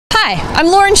Hi, I'm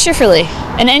Lauren Schifferly,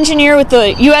 an engineer with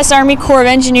the U.S. Army Corps of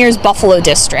Engineers Buffalo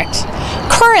District.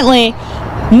 Currently,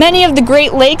 many of the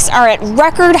Great Lakes are at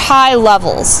record high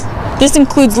levels. This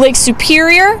includes Lake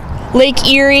Superior, Lake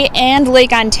Erie, and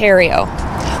Lake Ontario.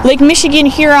 Lake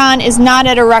Michigan-Huron is not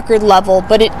at a record level,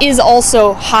 but it is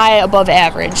also high above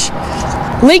average.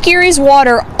 Lake Erie's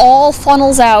water all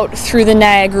funnels out through the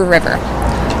Niagara River.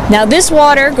 Now this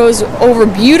water goes over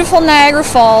beautiful Niagara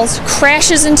Falls,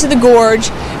 crashes into the gorge,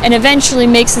 and eventually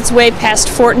makes its way past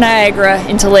Fort Niagara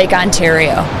into Lake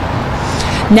Ontario.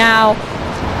 Now,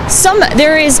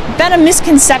 there has been a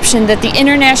misconception that the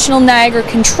International Niagara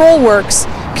Control Works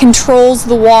controls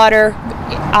the water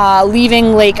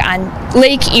leaving Lake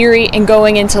Erie and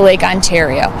going into Lake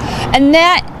Ontario. And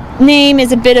that name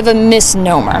is a bit of a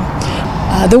misnomer.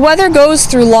 The weather goes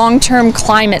through long-term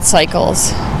climate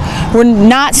cycles. We're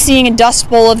not seeing a dust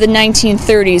bowl of the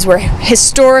 1930s where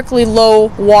historically low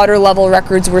water level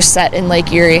records were set in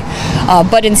Lake Erie,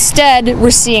 but instead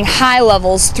we're seeing high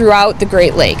levels throughout the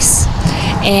Great Lakes.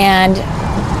 And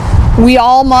we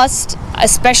all must,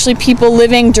 especially people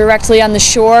living directly on the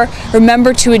shore,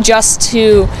 remember to adjust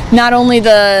to not only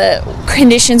the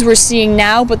conditions we're seeing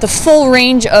now, but the full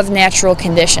range of natural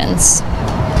conditions.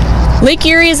 Lake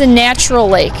Erie is a natural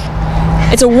lake.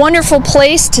 It's a wonderful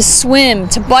place to swim,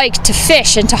 to bike, to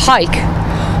fish, and to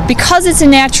hike. Because it's a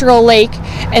natural lake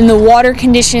and the water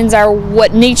conditions are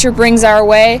what nature brings our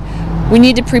way, we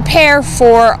need to prepare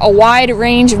for a wide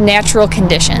range of natural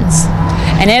conditions.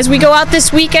 And as we go out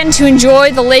this weekend to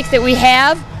enjoy the lake that we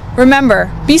have,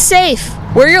 remember, be safe,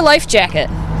 wear your life jacket.